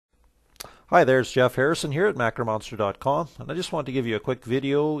Hi there, it's Jeff Harrison here at MacroMonster.com, and I just wanted to give you a quick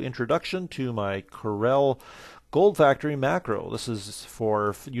video introduction to my Corel Gold Factory macro. This is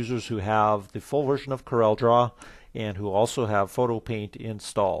for users who have the full version of CorelDRAW and who also have PhotoPaint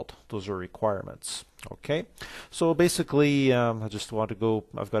installed. Those are requirements. Okay, so basically I just want to go,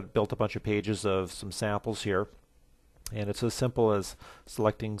 I've got built a bunch of pages of some samples here. And it's as simple as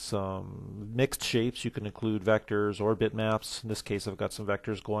selecting some mixed shapes. You can include vectors or bitmaps. In this case, I've got some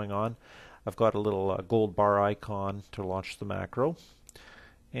vectors going on. I've got a little gold bar icon to launch the macro.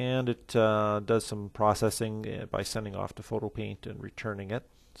 And it does some processing by sending off to PhotoPaint and returning it,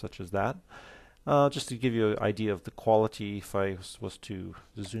 such as that. Just to give you an idea of the quality, if I was to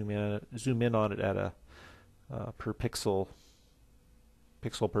zoom in on it at a per pixel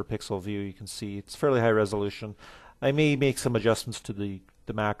per pixel view, you can see it's fairly high resolution. I may make some adjustments to the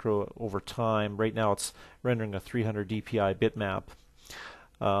macro over time. Right now it's rendering a 300 dpi bitmap.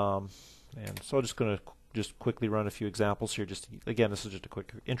 And so I'm just going to just quickly run a few examples here. Again, this is just a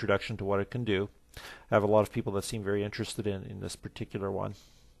quick introduction to what it can do. I have a lot of people that seem very interested in this particular one.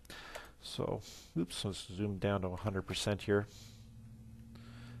 So, oops, let's zoom down to 100% here.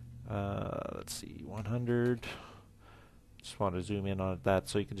 Let's see, 100. Just want to zoom in on that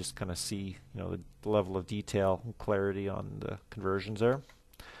so you can just kind of see, the level of detail and clarity on the conversions there.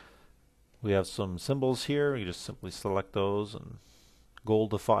 We have some symbols here. You just simply select those and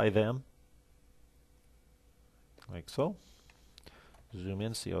goldify them, like so. Zoom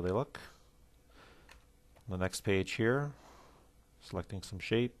in, see how they look. On the next page here, selecting some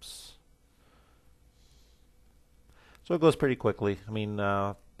shapes. So it goes pretty quickly. I mean,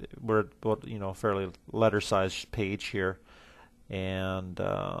 we're at fairly letter-sized page here, and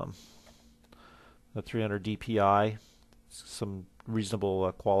the 300 dpi, some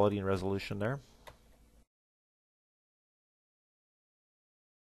reasonable quality and resolution there.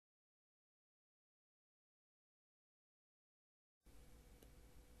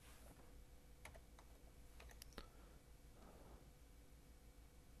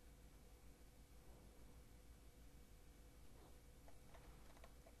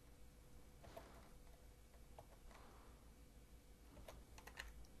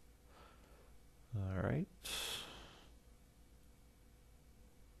 All right.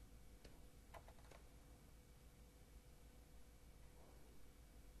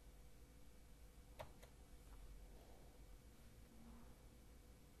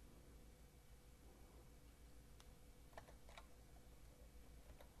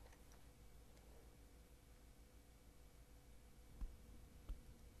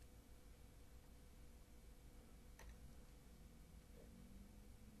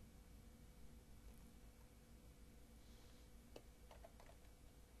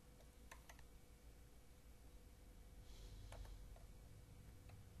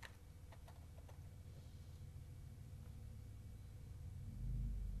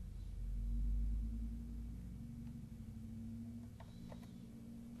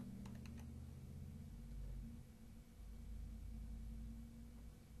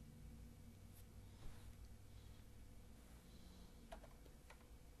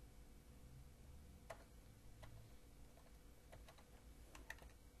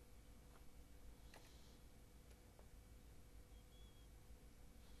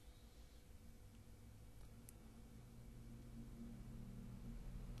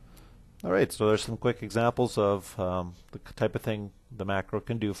 All right, so there's some quick examples of the type of thing the macro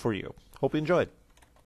can do for you. Hope you enjoyed.